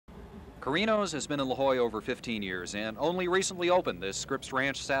Carino's has been in La Jolla over 15 years and only recently opened this Scripps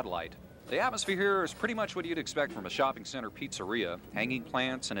Ranch satellite. The atmosphere here is pretty much what you'd expect from a shopping center pizzeria, hanging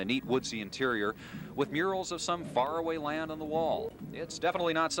plants and a neat woodsy interior with murals of some faraway land on the wall. It's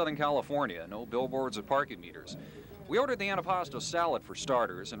definitely not Southern California, no billboards or parking meters. We ordered the antipasto salad for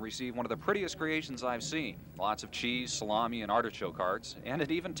starters and received one of the prettiest creations I've seen. Lots of cheese, salami, and artichoke hearts, and it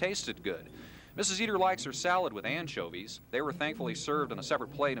even tasted good. Mrs. Eater likes her salad with anchovies. They were thankfully served on a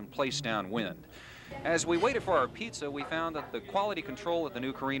separate plate and placed downwind. As we waited for our pizza, we found that the quality control at the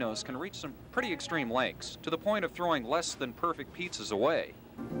new Carino's can reach some pretty extreme lengths, to the point of throwing less than perfect pizzas away.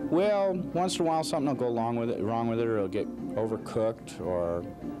 Well, once in a while something will go wrong with it, or it'll get overcooked, or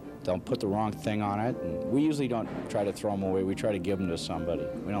they'll put the wrong thing on it. And we usually don't try to throw them away. We try to give them to somebody.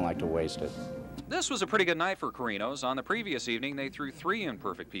 We don't like to waste it. This was a pretty good night for Carino's. On the previous evening, they threw 3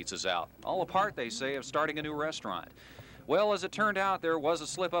 imperfect pizzas out, all a part, they say, of starting a new restaurant. Well, as it turned out, there was a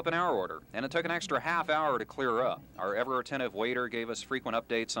slip-up in our order, and it took an extra half hour to clear up. Our ever-attentive waiter gave us frequent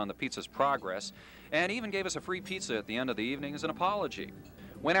updates on the pizza's progress, and even gave us a free pizza at the end of the evening as an apology.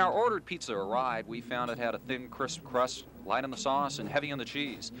 When our ordered pizza arrived, we found it had a thin, crisp crust, light on the sauce, and heavy on the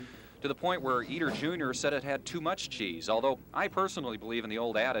cheese, to the point where Eater Jr. said it had too much cheese, although I personally believe in the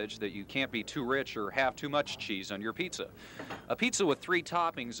old adage that you can't be too rich or have too much cheese on your pizza. A pizza with 3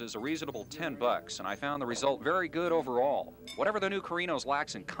 toppings is a reasonable $10, and I found the result very good overall. Whatever the new Carino's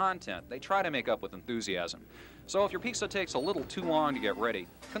lacks in content, they try to make up with enthusiasm. So if your pizza takes a little too long to get ready,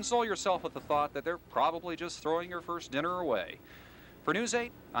 console yourself with the thought that they're probably just throwing your first dinner away. For News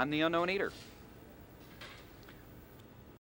 8, I'm the Unknown Eater.